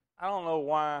I don't know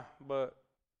why, but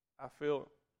I feel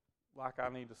like I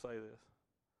need to say this.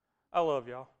 I love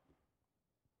y'all.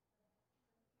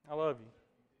 I love you.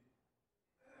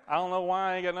 I don't know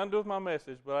why, I ain't got nothing to do with my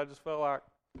message, but I just felt like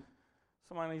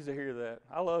somebody needs to hear that.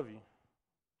 I love you.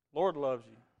 Lord loves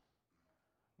you.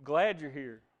 Glad you're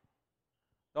here.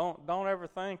 Don't ever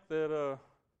think that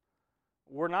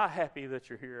we're not happy that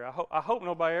you're here. I hope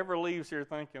nobody ever leaves here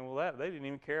thinking, well, they didn't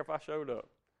even care if I showed up.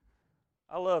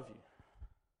 I love you.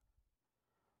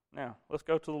 Now, let's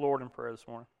go to the Lord in prayer this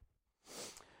morning.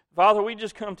 Father, we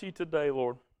just come to you today,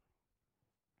 Lord.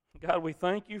 God, we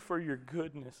thank you for your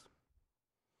goodness.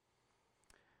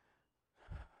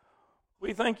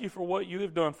 We thank you for what you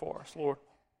have done for us, Lord.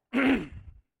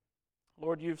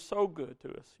 Lord, you're so good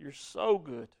to us. You're so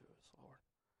good to us, Lord.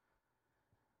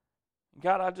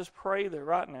 God, I just pray that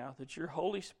right now that your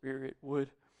Holy Spirit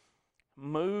would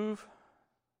move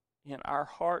in our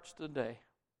hearts today.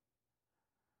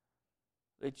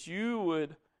 That you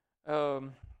would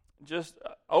just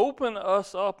open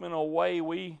us up in a way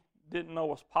we didn't know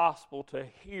was possible to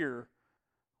hear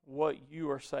what you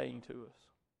are saying to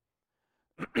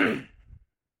us.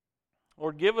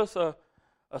 Lord, give us a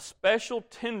special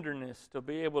tenderness to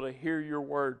be able to hear your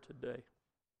word today.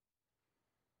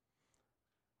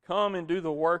 Come and do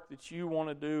the work that you want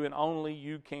to do and only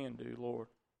you can do, Lord.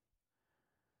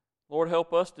 Lord,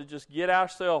 help us to just get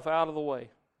ourselves out of the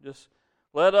way. Just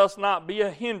let us not be a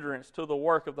hindrance to the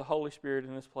work of the Holy Spirit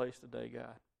in this place today,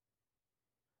 God.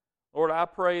 Lord, I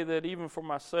pray that even for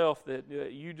myself,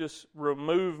 that you just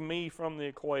remove me from the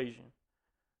equation.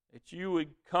 That you would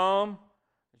come,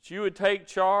 that you would take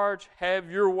charge, have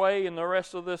your way in the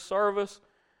rest of this service,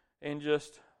 and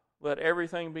just let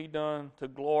everything be done to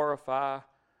glorify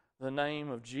the name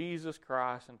of Jesus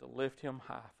Christ and to lift him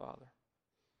high, Father.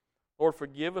 Lord,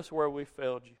 forgive us where we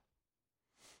failed you.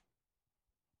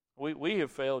 We have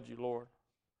failed you, Lord.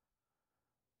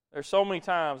 There's so many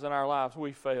times in our lives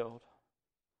we failed.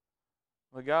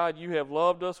 But God, you have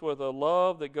loved us with a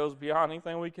love that goes beyond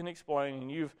anything we can explain.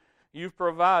 And you've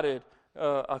provided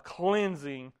a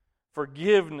cleansing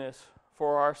forgiveness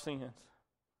for our sins.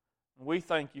 And we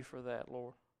thank you for that,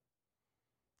 Lord.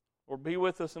 Lord, be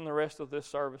with us in the rest of this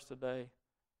service today.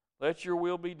 Let your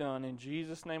will be done. In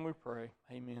Jesus' name we pray.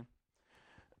 Amen.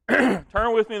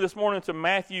 Turn with me this morning to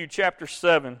Matthew chapter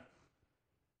 7.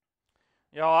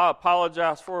 Y'all, I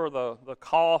apologize for the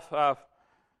cough. I've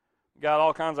got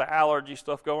all kinds of allergy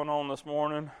stuff going on this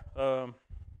morning.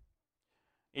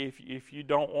 If you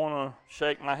don't want to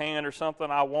shake my hand or something,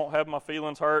 I won't have my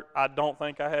feelings hurt. I don't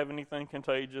think I have anything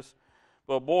contagious.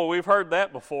 But boy, we've heard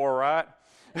that before, right?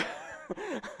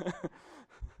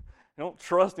 Don't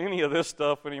trust any of this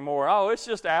stuff anymore. Oh, it's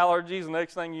just allergies.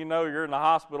 Next thing you know, you're in the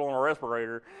hospital on a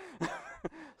respirator.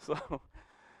 So,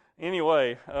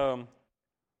 anyway, I'm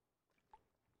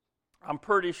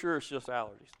pretty sure it's just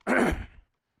allergies.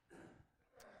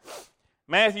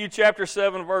 Matthew chapter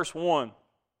 7, verse 1.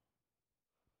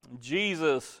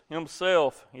 Jesus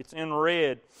himself, it's in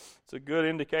red. It's a good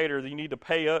indicator that you need to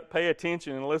pay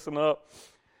attention and listen up.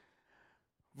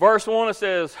 Verse 1, it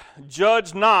says,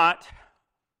 "Judge not,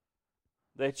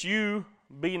 that you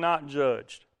be not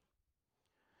judged.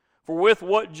 For with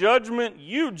what judgment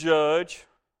you judge,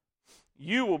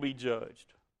 you will be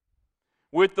judged.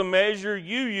 With the measure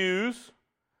you use,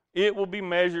 it will be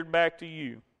measured back to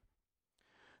you.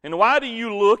 And why do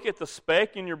you look at the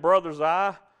speck in your brother's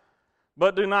eye,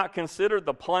 but do not consider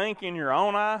the plank in your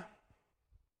own eye?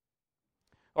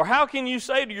 Or how can you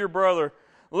say to your brother,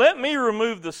 let me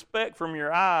remove the speck from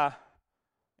your eye,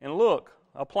 and look,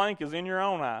 a plank is in your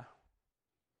own eye?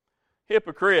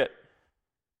 Hypocrite.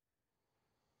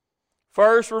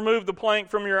 First remove the plank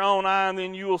from your own eye, and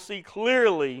then you will see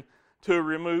clearly to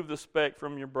remove the speck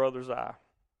from your brother's eye."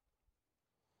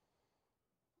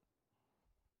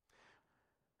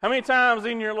 How many times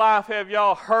in your life have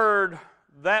y'all heard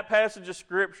that passage of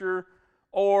Scripture,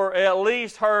 or at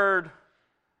least heard,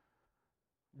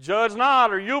 "Judge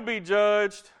not, or you'll be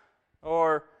judged,"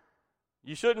 or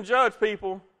 "You shouldn't judge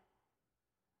people"?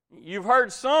 You've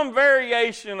heard some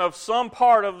variation of some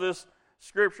part of this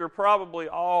Scripture probably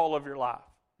all of your life.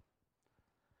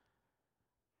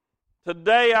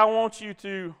 Today I want you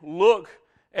to look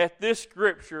at this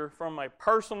Scripture from a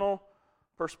personal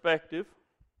perspective.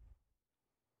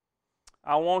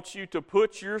 I want you to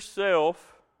put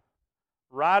yourself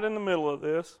right in the middle of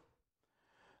this.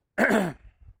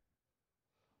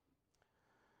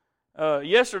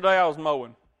 Yesterday I was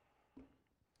mowing.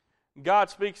 God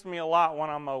speaks to me a lot when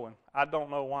I'm mowing. I don't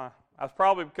know why. That's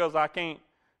probably because I can't,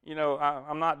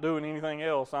 I'm not doing anything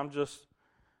else. I'm just,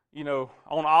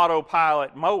 on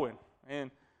autopilot mowing.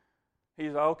 And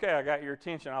He's like, okay, I got your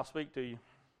attention. I'll speak to you.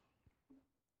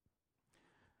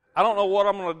 I don't know what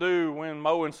I'm going to do when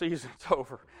mowing season's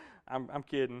over. I'm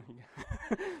kidding.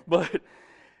 But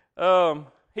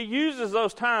he uses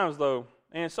those times, though.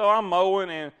 And so I'm mowing,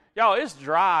 and y'all, it's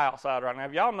dry outside right now.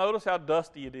 Have y'all noticed how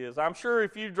dusty it is? I'm sure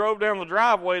if you drove down the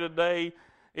driveway today,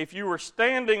 if you were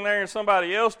standing there and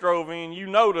somebody else drove in, you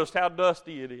noticed how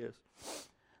dusty it is.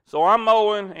 So I'm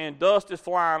mowing, and dust is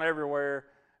flying everywhere,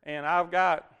 and I've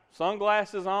got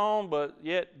sunglasses on, but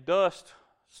yet dust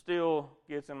still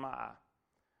gets in my eye.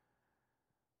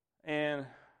 And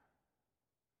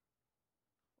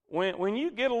when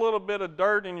you get a little bit of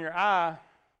dirt in your eye,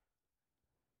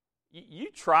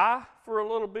 you try for a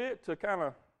little bit to kind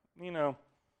of,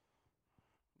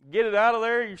 get it out of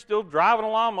there. You're still driving a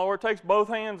lawnmower. It takes both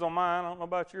hands on mine. I don't know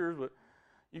about yours, but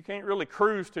you can't really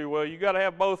cruise too well. You got to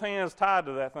have both hands tied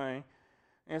to that thing.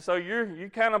 And so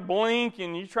you kind of blink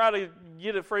and you try to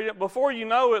get it freed up. Before you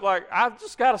know it, like, I've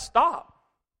just got to stop.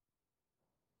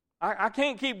 I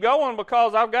can't keep going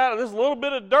because I've got this little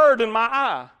bit of dirt in my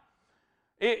eye.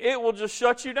 It will just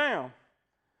shut you down.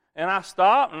 And I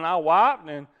stopped and I wiped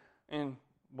and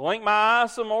blinked my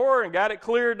eyes some more and got it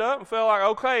cleared up and felt like,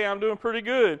 okay, I'm doing pretty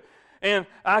good. And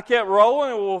I kept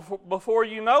rolling, and well, before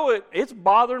you know it, it's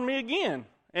bothering me again.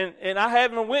 And I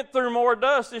haven't went through more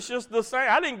dust. It's just the same.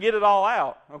 I didn't get it all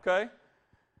out, okay?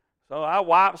 So I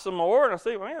wiped some more, and I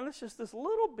see, man, it's just this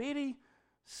little bitty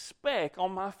speck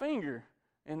on my finger.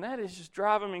 And that is just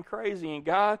driving me crazy. And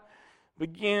God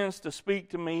begins to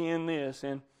speak to me in this.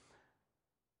 And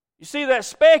you see that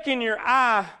speck in your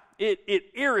eye, it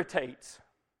irritates.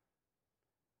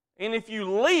 And if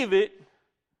you leave it,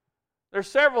 there's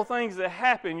several things that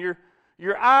happen.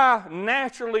 Your eye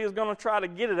naturally is going to try to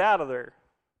get it out of there.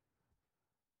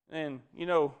 And,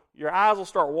 your eyes will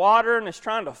start watering. It's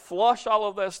trying to flush all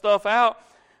of that stuff out.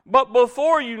 But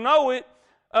before you know it,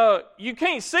 you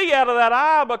can't see out of that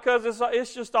eye because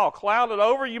it's just all clouded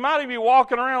over. You might even be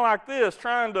walking around like this,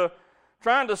 trying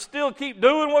to still keep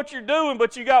doing what you're doing,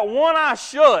 but you got one eye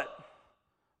shut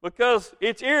because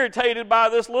it's irritated by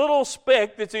this little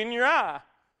speck that's in your eye.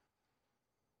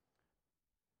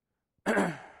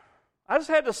 I just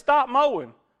had to stop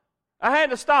mowing. I had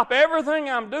to stop everything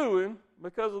I'm doing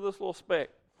because of this little speck.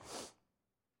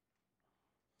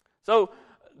 So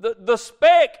the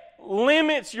speck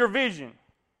limits your vision.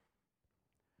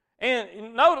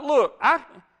 And look,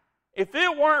 if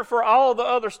it weren't for all the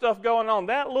other stuff going on,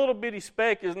 that little bitty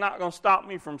speck is not going to stop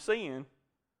me from seeing.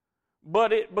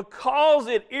 But because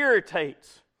it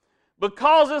irritates,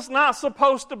 because it's not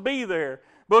supposed to be there,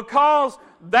 because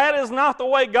that is not the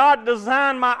way God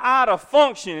designed my eye to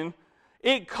function,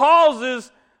 it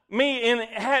causes me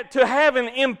to have an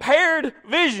impaired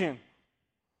vision.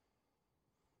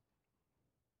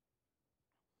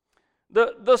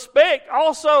 The speck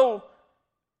also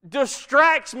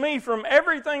distracts me from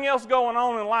everything else going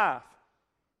on in life.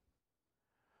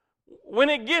 When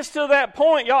it gets to that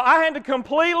point, y'all, I had to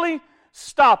completely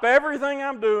stop everything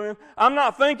I'm doing. I'm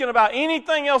not thinking about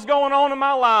anything else going on in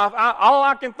my life. All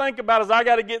I can think about is I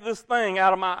got to get this thing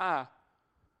out of my eye.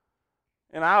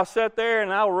 And I'll sit there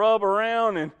and I'll rub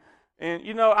around and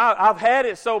I've had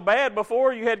it so bad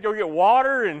before you had to go get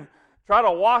water and try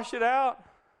to wash it out.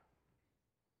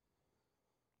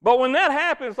 But when that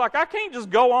happens, like, I can't just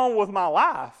go on with my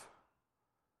life.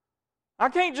 I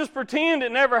can't just pretend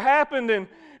it never happened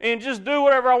and just do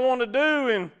whatever I want to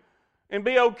do and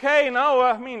be okay. No,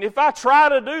 I mean, if I try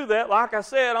to do that, like I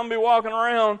said, I'm going to be walking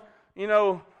around,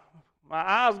 my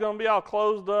eyes going to be all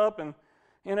closed up and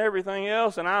everything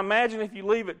else. And I imagine if you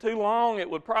leave it too long, it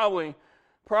would probably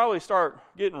start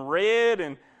getting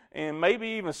red and maybe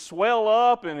even swell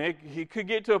up, and it could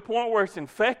get to a point where it's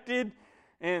infected.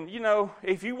 And,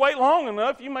 if you wait long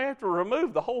enough, you may have to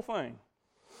remove the whole thing.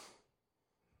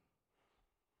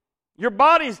 Your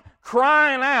body's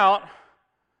crying out,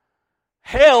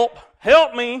 help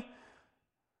me,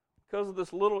 because of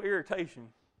this little irritation.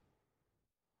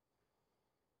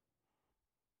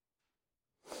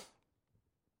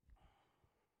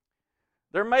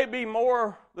 There may be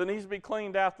more that needs to be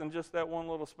cleaned out than just that one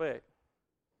little speck.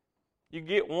 You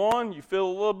get one, you feel a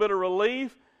little bit of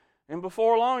relief, and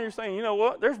before long you're saying, you know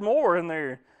what, there's more in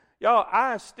there. Y'all,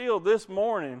 this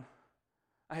morning,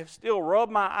 I have still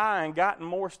rubbed my eye and gotten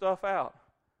more stuff out.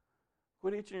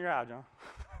 Quit itching your eye, John.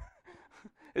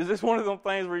 Is this one of those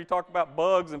things where you talk about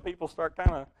bugs and people start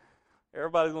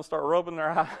everybody's going to start rubbing their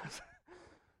eyes?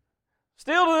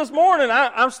 Still to this morning,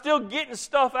 I'm still getting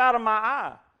stuff out of my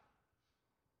eye.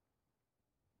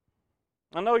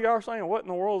 I know y'all are saying, what in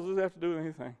the world does this have to do with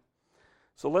anything?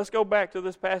 So let's go back to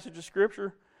this passage of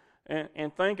Scripture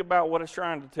and think about what it's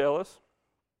trying to tell us.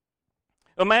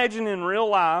 Imagine in real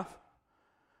life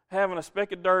having a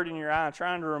speck of dirt in your eye and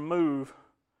trying to remove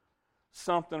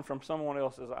something from someone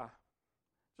else's eye.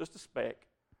 Just a speck.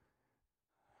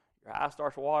 Your eye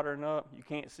starts watering up. You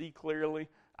can't see clearly.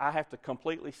 I have to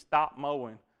completely stop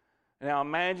mowing. Now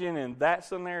imagine in that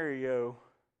scenario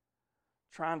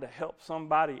trying to help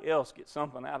somebody else get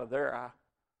something out of their eye.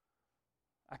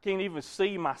 I can't even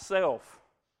see myself.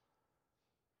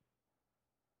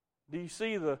 Do you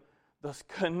see the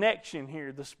connection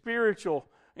here, the spiritual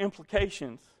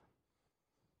implications?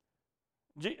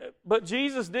 But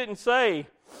Jesus didn't say,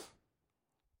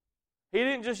 He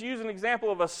didn't just use an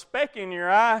example of a speck in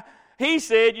your eye. He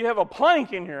said you have a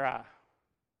plank in your eye.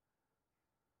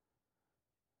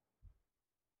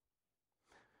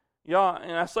 Y'all,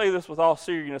 and I say this with all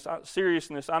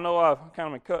seriousness. I know I've kind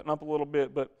of been cutting up a little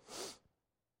bit, but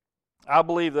I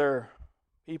believe there are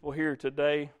people here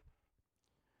today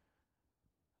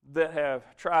that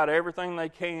have tried everything they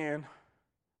can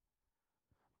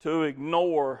to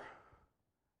ignore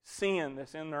sin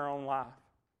that's in their own life.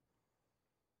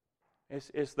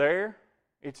 It's there.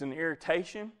 It's an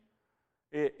irritation.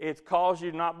 It's caused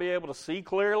you to not be able to see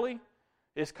clearly.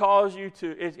 It's caused you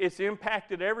to, it's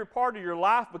impacted every part of your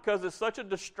life because it's such a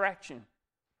distraction.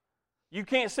 You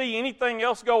can't see anything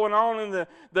else going on in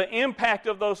the impact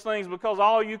of those things because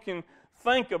all you can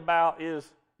think about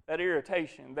is that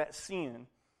irritation, that sin,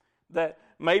 that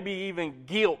maybe even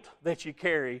guilt that you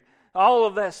carry. All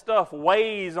of that stuff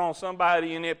weighs on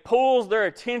somebody and it pulls their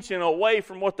attention away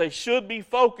from what they should be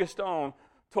focused on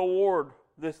toward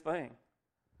this thing.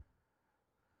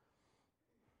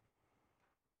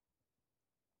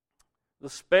 The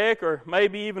speck or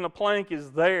maybe even a plank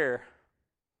is there,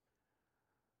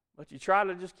 but you try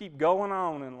to just keep going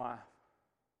on in life.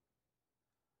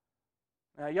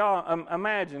 Now y'all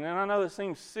imagine, and I know this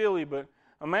seems silly, but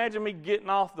imagine me getting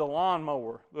off the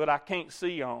lawnmower that I can't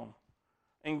see on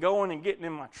and going and getting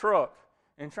in my truck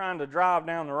and trying to drive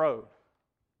down the road.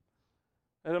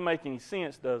 That doesn't make any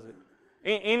sense, does it?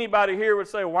 Anybody here would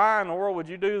say, why in the world would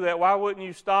you do that? Why wouldn't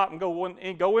you stop and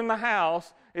go in the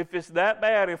house if it's that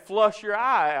bad and flush your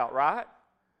eye out, right?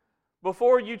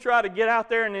 Before you try to get out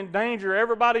there and endanger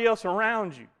everybody else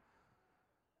around you.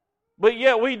 But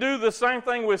yet we do the same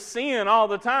thing with sin all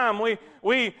the time. We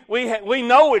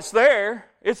know it's there.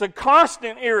 It's a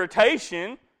constant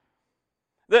irritation.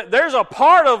 There's a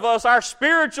part of us, our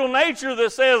spiritual nature,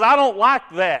 that says, I don't like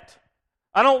that.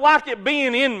 I don't like it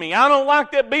being in me. I don't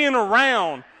like that being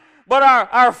around. But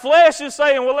our flesh is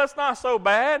saying, well, that's not so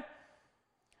bad.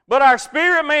 But our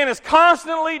spirit man is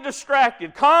constantly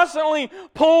distracted, constantly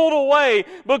pulled away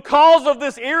because of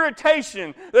this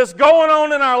irritation that's going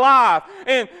on in our life.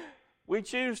 And we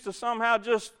choose to somehow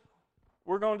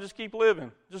we're going to just keep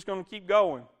living, just going to keep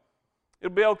going.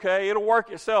 It'll be okay. It'll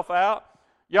work itself out.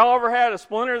 Y'all ever had a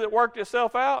splinter that worked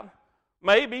itself out?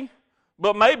 Maybe.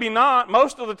 But maybe not.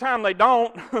 Most of the time they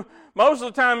don't. Most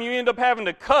of the time you end up having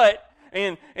to cut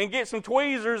and get some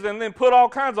tweezers and then put all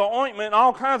kinds of ointment and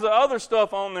all kinds of other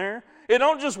stuff on there. It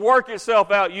don't just work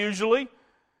itself out usually.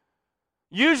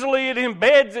 Usually it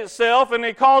embeds itself and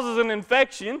it causes an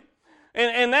infection.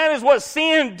 And that is what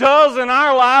sin does in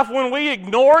our life when we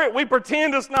ignore it. We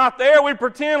pretend it's not there. We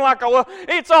pretend like, well,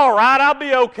 it's all right, I'll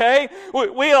be okay.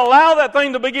 We allow that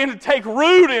thing to begin to take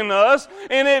root in us,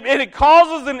 and it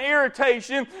causes an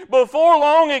irritation. Before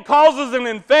long, it causes an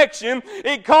infection.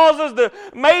 It causes the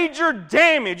major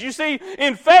damage. You see,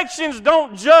 infections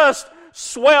don't just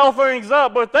swell things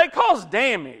up, but they cause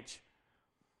damage.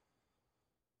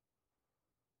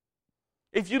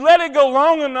 If you let it go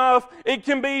long enough, it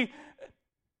can be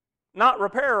not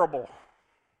repairable.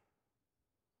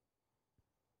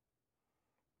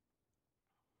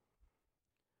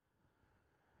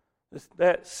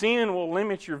 That sin will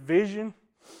limit your vision,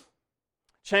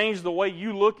 change the way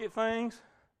you look at things,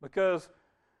 because,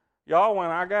 y'all, when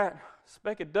I got a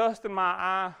speck of dust in my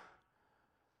eye,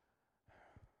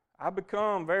 I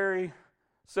become very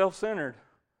self-centered.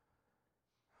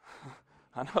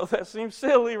 I know that seems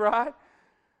silly, right?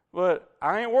 But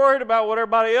I ain't worried about what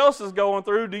everybody else is going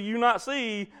through. Do you not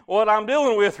see what I'm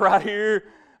dealing with right here?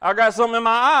 I got something in my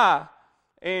eye.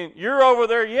 And you're over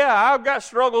there, yeah, I've got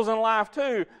struggles in life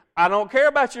too. I don't care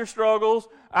about your struggles.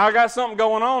 I got something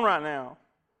going on right now.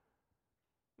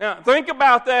 Now, think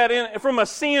about that from a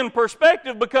sin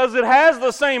perspective, because it has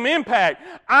the same impact.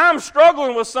 I'm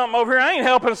struggling with something over here. I ain't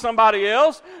helping somebody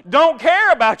else. Don't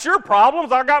care about your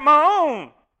problems. I got my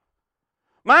own.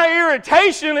 My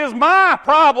irritation is my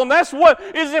problem. That's what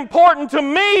is important to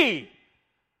me.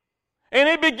 And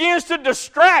it begins to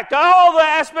distract all the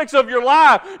aspects of your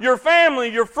life. Your family,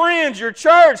 your friends, your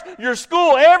church, your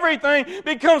school, everything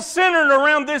becomes centered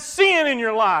around this sin in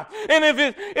your life. And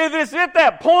if it's at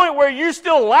that point where you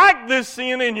still like this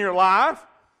sin in your life,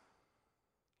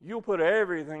 you'll put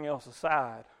everything else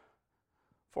aside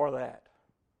for that.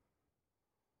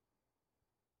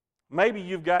 Maybe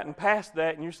you've gotten past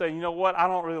that and you say, you know what, I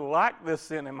don't really like this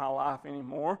sin in my life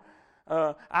anymore.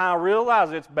 I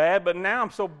realize it's bad, but now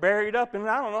I'm so buried up in it,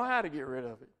 I don't know how to get rid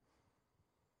of it.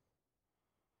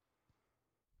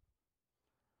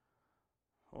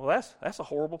 Well, that's a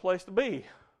horrible place to be.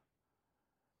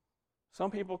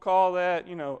 Some people call that,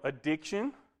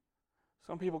 addiction.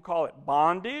 Some people call it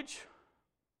bondage.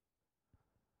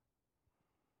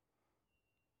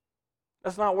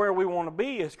 That's not where we want to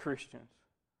be as Christians.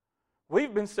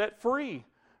 We've been set free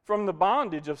from the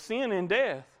bondage of sin and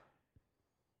death.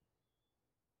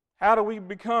 How do we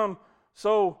become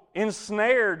so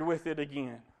ensnared with it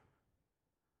again?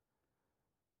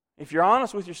 If you're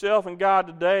honest with yourself and God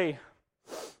today,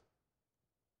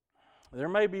 there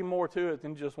may be more to it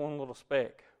than just one little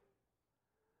speck.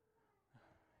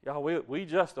 Y'all, we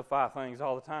justify things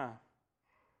all the time.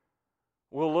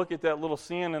 We'll look at that little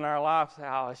sin in our life and say,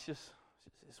 oh, it's just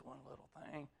this one little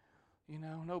thing.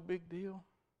 No big deal.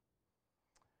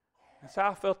 That's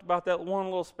how I felt about that one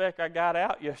little speck I got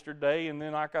out yesterday. And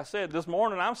then, like I said, this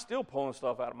morning I'm still pulling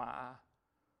stuff out of my eye.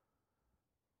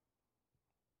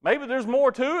 Maybe there's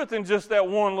more to it than just that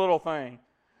one little thing.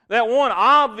 That one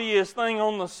obvious thing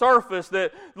on the surface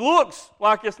that looks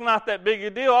like it's not that big a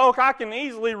deal. Oh, I can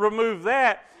easily remove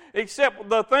that. Except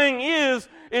the thing is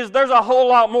there's a whole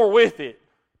lot more with it.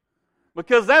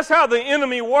 Because that's how the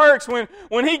enemy works.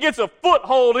 When he gets a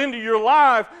foothold into your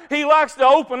life, he likes to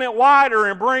open it wider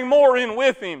and bring more in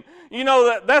with him.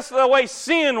 That's the way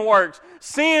sin works.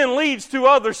 Sin leads to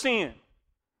other sin.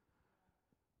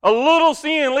 A little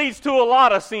sin leads to a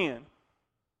lot of sin.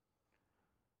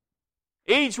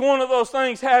 Each one of those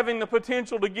things having the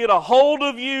potential to get a hold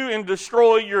of you and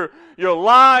destroy your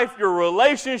life, your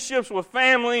relationships with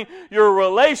family, your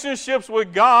relationships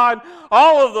with God,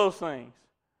 all of those things.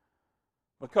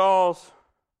 Because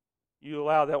you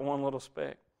allow that one little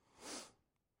speck.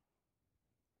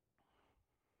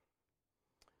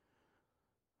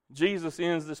 Jesus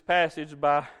ends this passage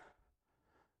by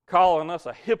calling us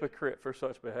a hypocrite for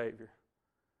such behavior.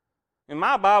 In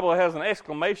my Bible, it has an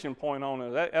exclamation point on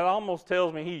it. It almost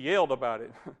tells me he yelled about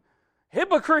it.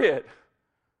 Hypocrite!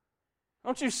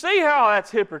 Don't you see how that's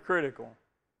hypocritical?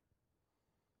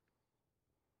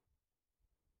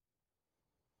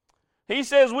 He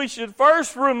says we should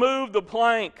first remove the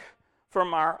plank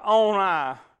from our own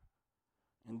eye,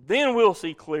 and then we'll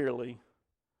see clearly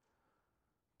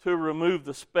to remove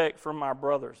the speck from our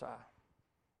brother's eye.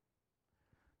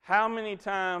 How many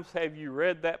times have you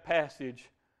read that passage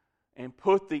and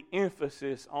put the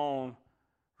emphasis on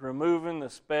removing the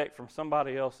speck from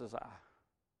somebody else's eye?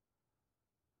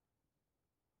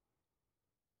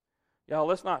 Y'all,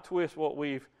 let's not twist what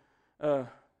we've...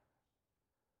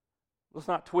 Let's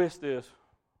not twist this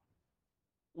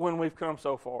when we've come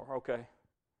so far, okay?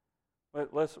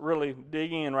 But let's really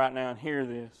dig in right now and hear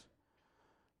this.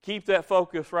 Keep that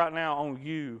focus right now on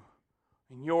you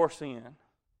and your sin.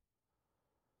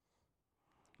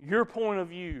 Your point of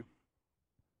view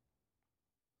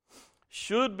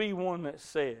should be one that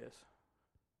says,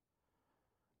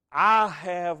 I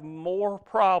have more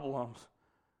problems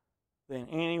than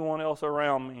anyone else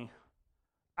around me.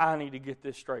 I need to get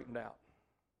this straightened out.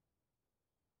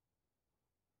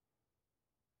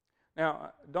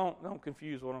 Now, don't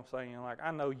confuse what I'm saying. Like,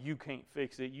 I know you can't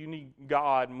fix it. You need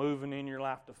God moving in your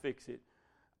life to fix it.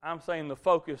 I'm saying the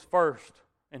focus first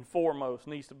and foremost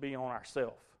needs to be on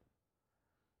ourselves.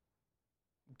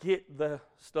 Get the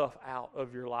stuff out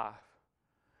of your life.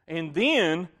 And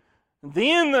then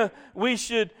we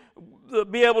should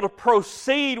be able to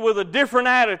proceed with a different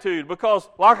attitude. Because,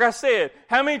 like I said,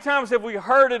 how many times have we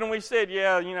heard it and we said,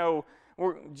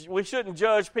 we shouldn't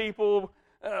judge people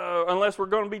unless we're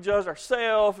going to be judged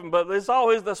ourselves, but there's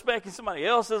always the speck in somebody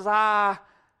else's eye.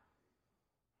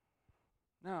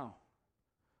 No.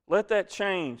 Let that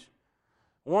change.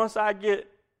 Once I get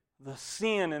the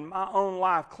sin in my own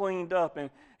life cleaned up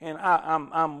and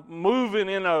I'm moving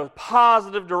in a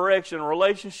positive direction,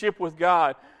 relationship with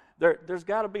God, there's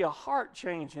got to be a heart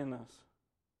change in us.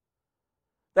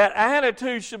 That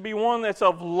attitude should be one that's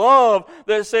of love,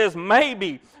 that says,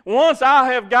 maybe once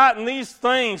I have gotten these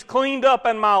things cleaned up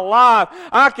in my life,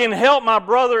 I can help my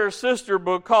brother or sister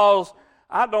because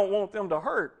I don't want them to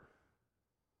hurt.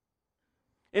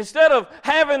 Instead of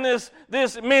having this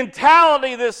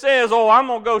mentality that says, oh, I'm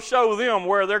going to go show them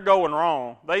where they're going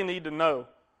wrong. They need to know.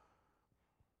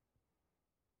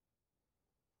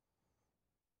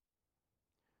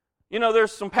 You know,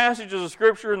 there's some passages of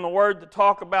Scripture in the Word that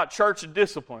talk about church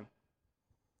discipline.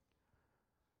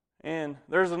 And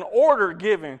there's an order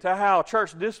given to how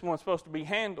church discipline is supposed to be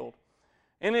handled.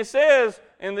 And it says,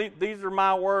 and these are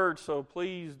my words, so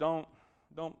please don't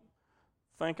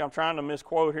think I'm trying to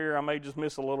misquote here. I may just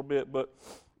miss a little bit. But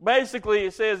basically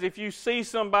it says if you see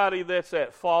somebody that's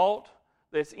at fault,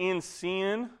 that's in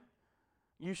sin,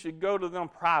 you should go to them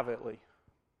privately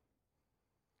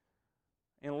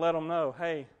and let them know,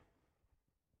 hey,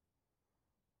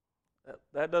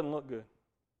 that doesn't look good.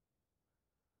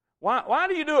 Why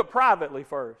do you do it privately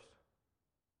first?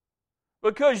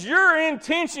 Because your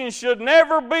intention should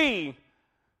never be,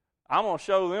 I'm going to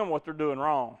show them what they're doing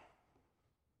wrong.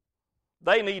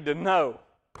 They need to know.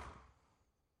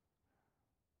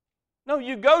 No,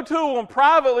 you go to them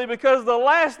privately because the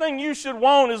last thing you should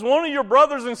want is one of your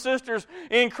brothers and sisters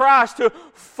in Christ to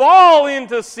fall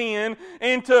into sin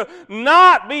and to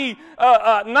not be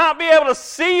able to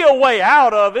see a way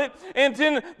out of it, and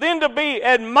then to be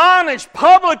admonished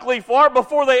publicly for it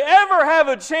before they ever have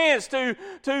a chance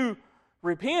to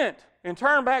repent and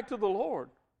turn back to the Lord.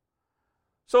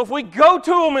 So if we go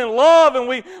to them in love and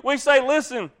we say,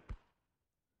 listen,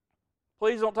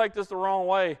 please don't take this the wrong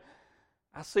way.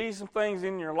 I see some things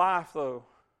in your life, though,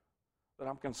 that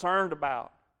I'm concerned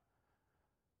about.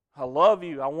 I love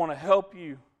you. I want to help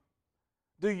you.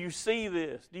 Do you see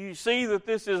this? Do you see that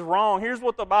this is wrong? Here's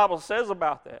what the Bible says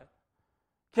about that.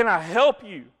 Can I help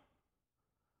you?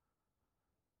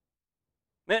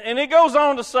 And it goes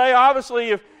on to say,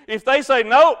 obviously, if they say,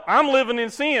 no, I'm living in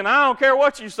sin, I don't care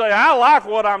what you say, I like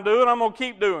what I'm doing, I'm going to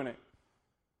keep doing it.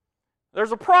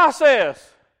 There's a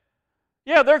process.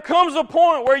 Yeah, there comes a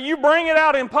point where you bring it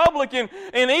out in public, and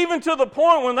even to the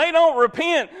point when they don't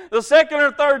repent the second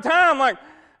or third time, like,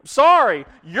 sorry,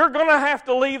 you're going to have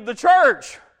to leave the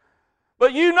church.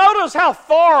 But you notice how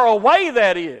far away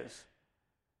that is.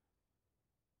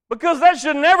 Because that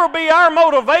should never be our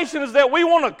motivation, is that we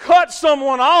want to cut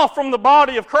someone off from the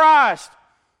body of Christ.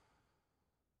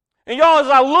 And y'all, as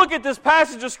I look at this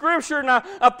passage of Scripture and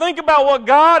I think about what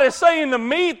God is saying to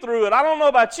me through it, I don't know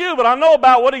about you, but I know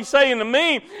about what He's saying to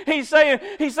me. He's saying,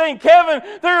 Kevin,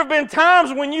 there have been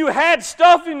times when you had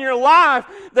stuff in your life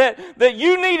that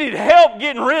you needed help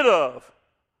getting rid of.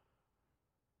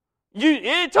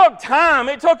 It took time.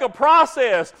 It took a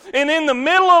process. And in the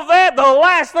middle of that, the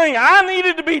last thing I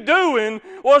needed to be doing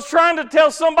was trying to tell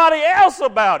somebody else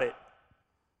about it.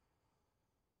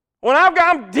 When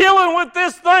I'm dealing with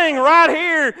this thing right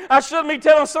here, I shouldn't be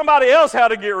telling somebody else how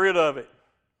to get rid of it.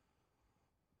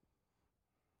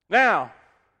 Now,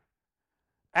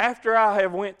 after I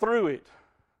have went through it,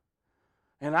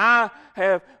 and I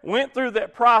have went through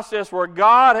that process where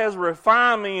God has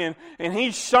refined me and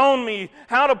He's shown me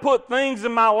how to put things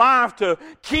in my life to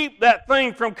keep that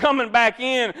thing from coming back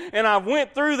in, and I've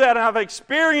went through that and I've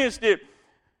experienced it,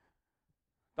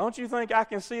 don't you think I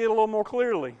can see it a little more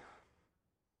clearly?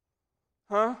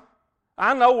 Huh?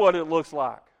 I know what it looks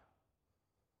like.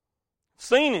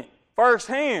 Seen it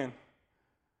firsthand.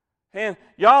 And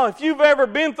y'all, if you've ever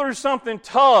been through something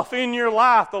tough in your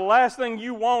life, the last thing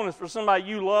you want is for somebody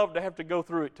you love to have to go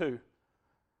through it too.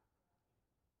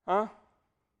 Huh?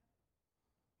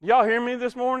 Y'all hear me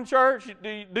this morning, church?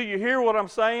 Do you hear what I'm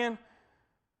saying?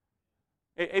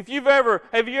 Have you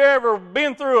ever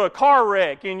been through a car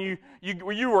wreck and you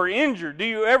were injured? Do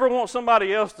you ever want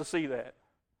somebody else to see that?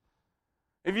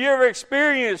 Have you ever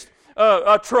experienced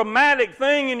a traumatic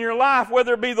thing in your life,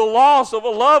 whether it be the loss of a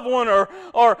loved one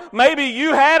or maybe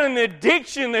you had an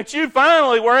addiction that you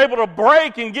finally were able to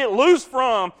break and get loose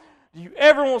from? Do you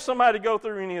ever want somebody to go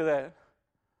through any of that?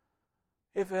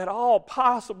 If at all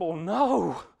possible,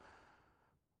 no.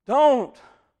 Don't.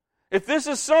 If this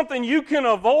is something you can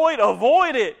avoid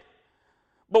it.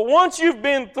 But once you've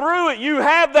been through it, you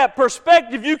have that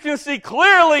perspective. You can see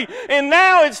clearly, and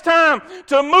now it's time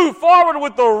to move forward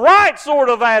with the right sort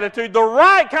of attitude, the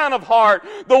right kind of heart,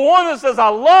 the one that says, I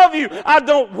love you. I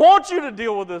don't want you to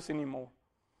deal with this anymore.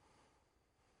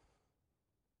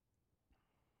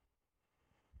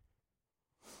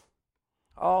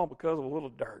 All because of a little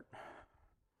dirt.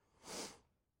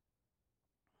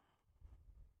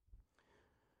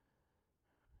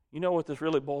 You know what this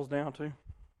really boils down to?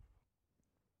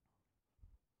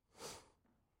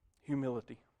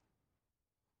 Humility.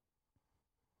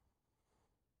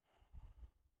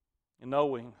 And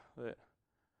knowing that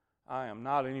I am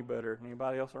not any better than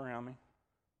anybody else around me.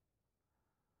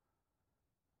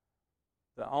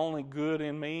 The only good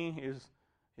in me is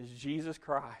is Jesus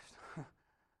Christ.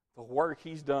 The work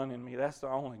He's done in me, that's the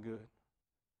only good.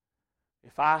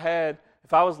 If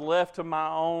I was left to my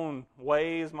own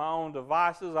ways, my own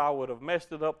devices, I would have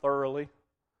messed it up thoroughly.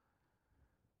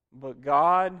 But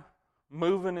God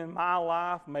moving in my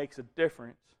life makes a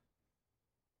difference.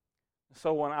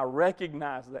 So when I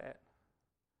recognize that,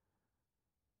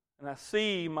 and I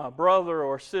see my brother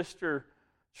or sister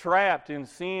trapped in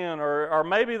sin, or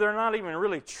maybe they're not even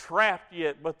really trapped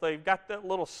yet, but they've got that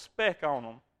little speck on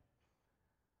them,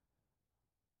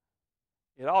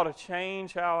 it ought to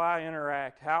change how I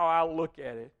interact, how I look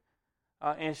at it.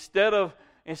 Instead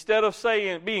of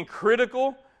saying, being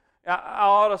critical, I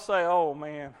ought to say, oh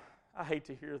man, I hate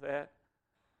to hear that.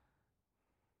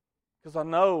 Because I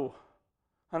know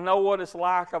what it's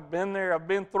like. I've been there. I've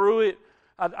been through it.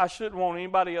 I shouldn't want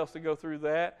anybody else to go through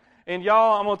that. And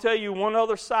y'all, I'm going to tell you one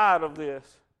other side of this.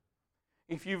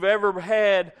 If you've ever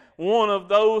had one of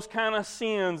those kind of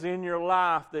sins in your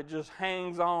life that just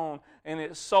hangs on and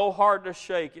it's so hard to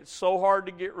shake, it's so hard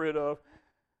to get rid of,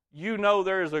 you know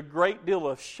there is a great deal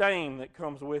of shame that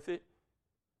comes with it.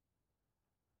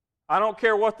 I don't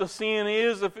care what the sin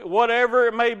is, whatever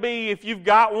it may be, if you've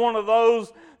got one of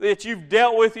those that you've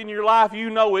dealt with in your life, you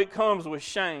know it comes with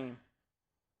shame.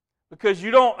 Because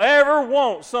you don't ever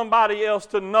want somebody else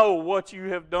to know what you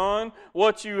have done,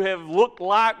 what you have looked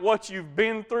like, what you've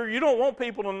been through. You don't want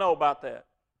people to know about that.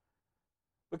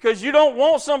 Because you don't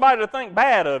want somebody to think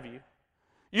bad of you.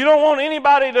 You don't want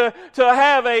anybody to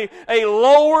have a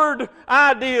lowered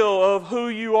ideal of who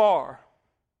you are.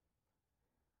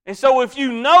 And so if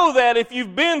you know that, if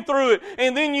you've been through it,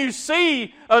 and then you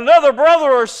see another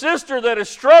brother or sister that is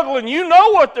struggling, you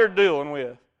know what they're dealing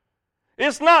with.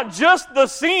 It's not just the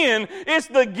sin, it's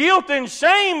the guilt and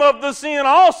shame of the sin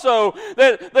also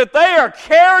that they are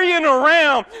carrying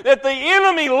around, that the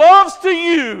enemy loves to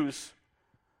use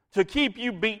to keep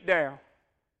you beat down.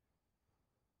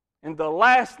 And the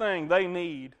last thing they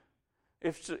need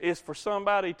is for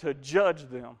somebody to judge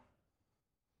them.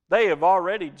 They have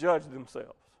already judged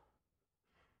themselves.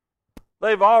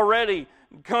 They've already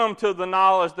come to the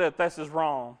knowledge that this is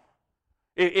wrong.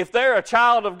 If they're a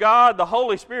child of God, the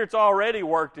Holy Spirit's already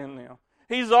worked in them.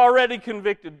 He's already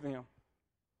convicted them.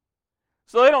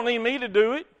 So they don't need me to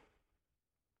do it.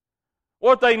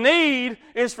 What they need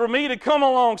is for me to come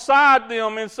alongside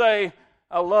them and say,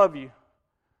 I love you.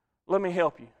 Let me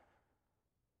help you.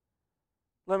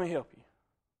 Let me help you.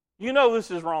 You know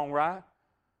this is wrong, right?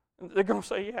 And they're going to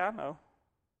say, yeah, I know.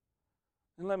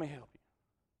 And let me help you.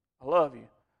 I love you.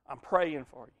 I'm praying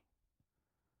for you.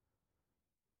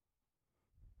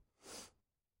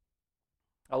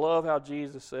 I love how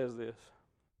Jesus says this.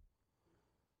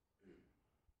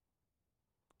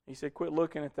 He said, quit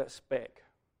looking at that speck.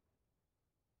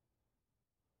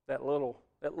 That little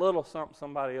something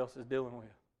somebody else is dealing with.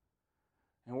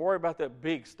 And worry about that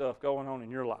big stuff going on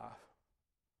in your life.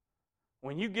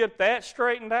 When you get that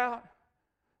straightened out,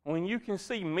 when you can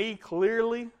see me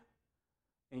clearly,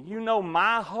 and you know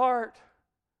my heart,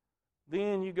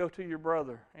 then you go to your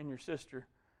brother and your sister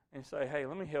and say, hey,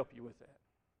 let me help you with that.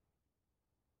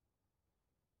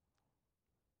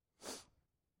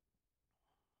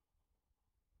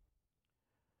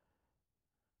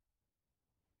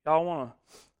 Y'all want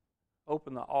to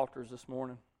open the altars this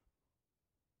morning?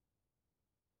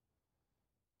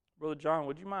 Brother John,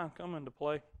 would you mind coming to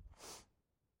play?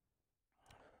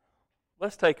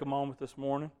 Let's take a moment this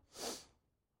morning.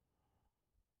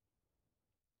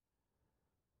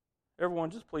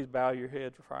 Everyone, just please bow your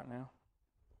heads right now.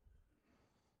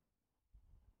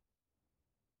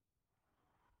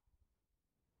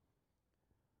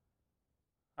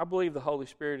 I believe the Holy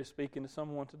Spirit is speaking to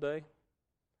someone today.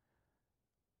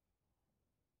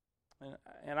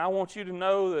 And I want you to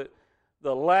know that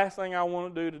the last thing I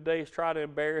want to do today is try to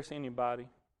embarrass anybody.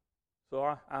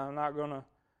 So I'm not going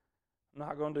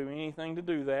to do anything to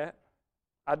do that.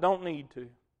 I don't need to.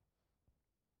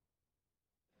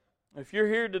 If you're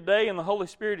here today and the Holy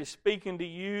Spirit is speaking to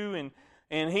you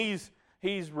and He's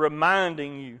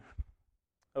reminding you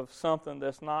of something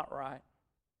that's not right,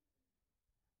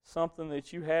 something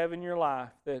that you have in your life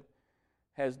that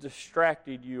has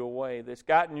distracted you away, that's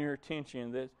gotten your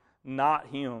attention, that's not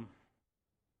Him.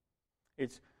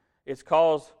 It's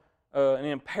caused an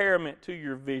impairment to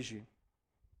your vision.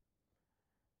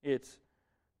 It's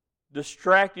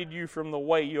distracted you from the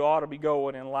way you ought to be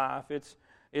going in life. It's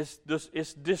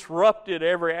disrupted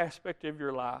every aspect of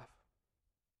your life.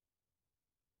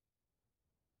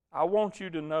 I want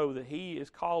you to know that He is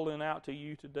calling out to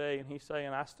you today and He's saying,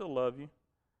 I still love you.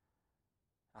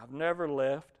 I've never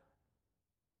left.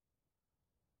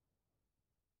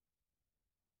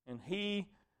 And He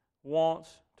wants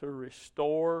to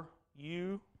restore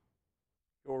you,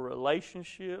 your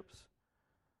relationships,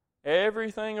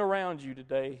 everything around you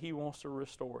today. He wants to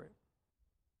restore it.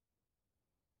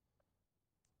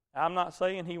 I'm not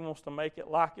saying He wants to make it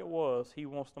like it was. He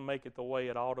wants to make it the way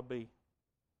it ought to be.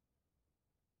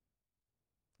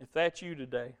 If that's you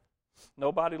today,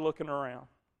 nobody looking around,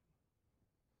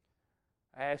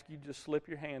 I ask you to just slip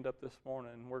your hand up this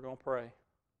morning and we're going to pray.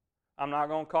 I'm not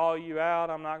going to call you out.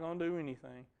 I'm not going to do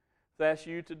anything. If that's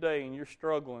you today and you're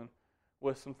struggling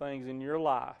with some things in your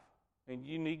life and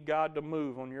you need God to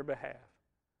move on your behalf,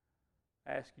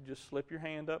 I ask you just slip your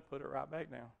hand up, put it right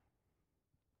back down.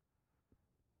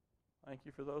 Thank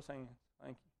you for those hands.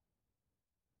 Thank you.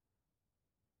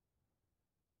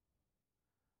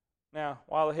 Now,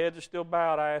 while the heads are still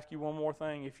bowed, I ask you one more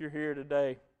thing. If you're here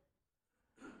today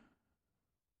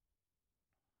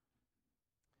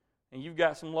and you've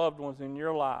got some loved ones in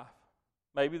your life,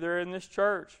 maybe they're in this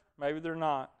church, maybe they're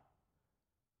not.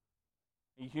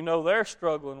 You know they're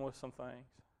struggling with some things.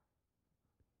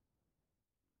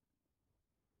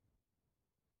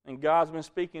 And God's been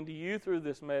speaking to you through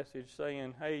this message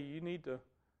saying, hey, you need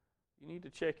to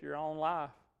check your own life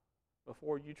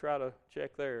before you try to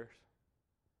check theirs.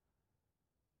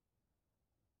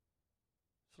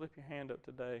 Slip your hand up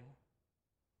today.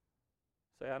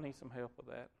 Say, I need some help with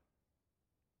that.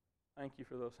 Thank you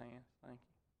for those hands. Thank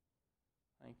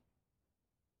you. Thank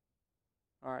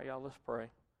you. All right, y'all, let's pray.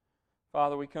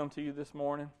 Father, we come to you this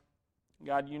morning.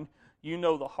 God, you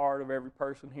know the heart of every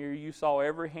person here. You saw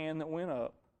every hand that went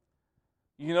up.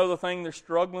 You know the thing they're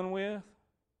struggling with.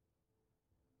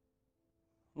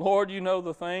 Lord, you know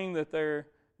the thing that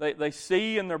they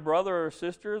see in their brother or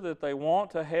sister that they want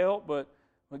to help, but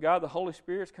God, the Holy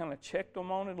Spirit's kind of checked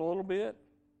them on it a little bit.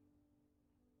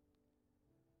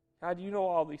 God, you know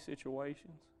all these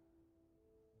situations.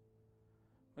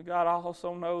 But God, I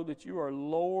also know that you are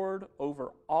Lord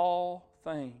over all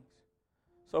things.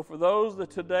 So for those that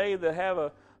today that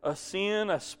have a sin,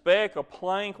 a speck, a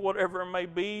plank, whatever it may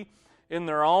be in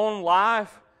their own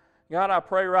life, God, I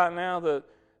pray right now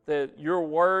that your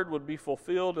word would be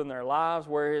fulfilled in their lives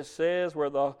where it says, where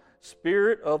the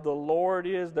Spirit of the Lord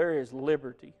is, there is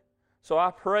liberty. So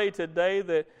I pray today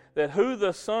that who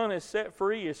the Son has set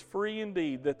free is free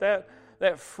indeed,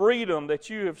 that freedom that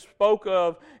you have spoke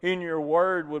of in your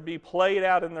word would be played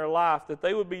out in their life, that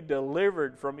they would be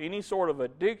delivered from any sort of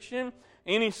addiction,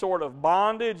 any sort of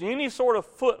bondage, any sort of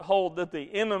foothold that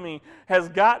the enemy has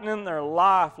gotten in their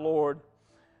life, Lord,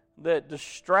 that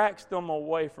distracts them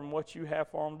away from what you have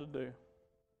for them to do.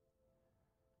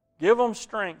 Give them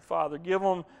strength, Father. Give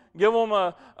them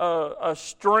a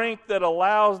strength that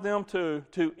allows them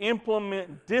to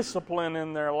implement discipline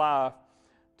in their life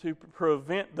to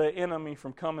prevent the enemy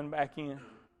from coming back in.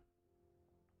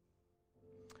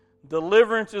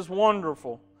 Deliverance is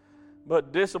wonderful,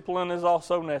 but discipline is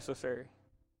also necessary.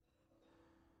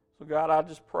 So God, I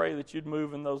just pray that you'd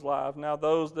move in those lives. Now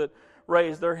those that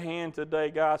raise their hand today,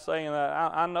 God, saying that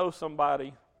I know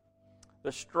somebody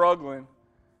that's struggling,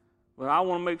 but I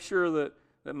want to make sure that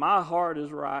my heart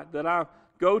is right, that I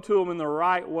go to them in the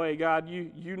right way. God,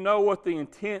 you know what the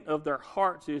intent of their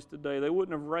hearts is today. They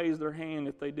wouldn't have raised their hand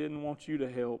if they didn't want you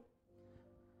to help.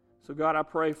 So God, I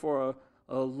pray for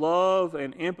a love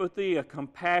and empathy, a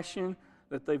compassion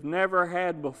that they've never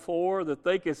had before, that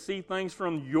they could see things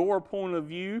from your point of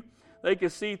view. They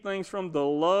could see things from the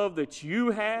love that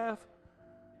you have,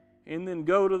 and then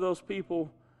go to those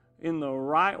people in the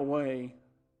right way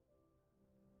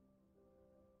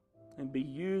and be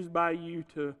used by you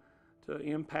to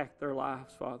impact their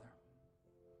lives, Father.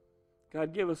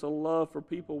 God, give us a love for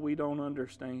people we don't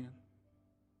understand.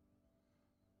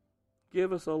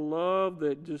 Give us a love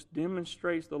that just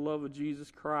demonstrates the love of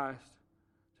Jesus Christ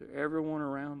to everyone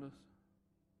around us.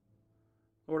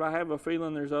 Lord, I have a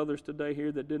feeling there's others today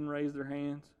here that didn't raise their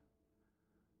hands.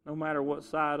 No matter what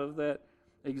side of that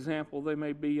example they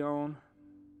may be on,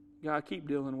 God, keep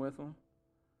dealing with them.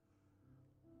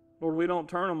 Lord, we don't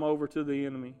turn them over to the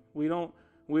enemy. We don't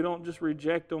just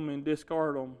reject them and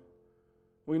discard them.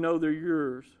 We know they're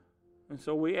yours. And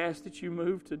so we ask that you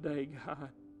move today, God.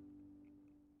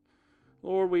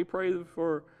 Lord, we pray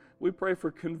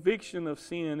for conviction of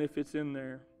sin if it's in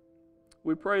there.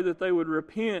 We pray that they would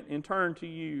repent and turn to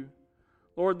you.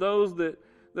 Lord, those that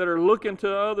are looking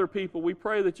to other people, we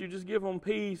pray that you just give them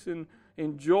peace and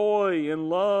joy and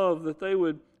love, that they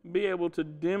would be able to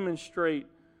demonstrate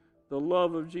the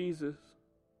love of Jesus.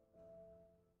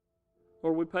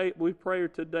 Lord, we pray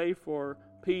today for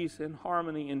peace and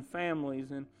harmony in families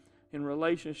and in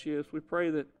relationships. We pray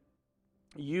that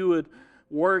you would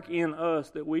work in us,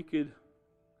 that we could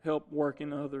help work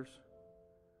in others.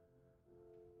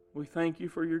 We thank you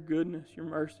for your goodness, your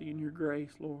mercy, and your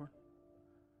grace, Lord.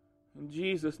 In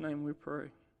Jesus' name we pray.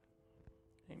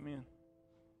 Amen.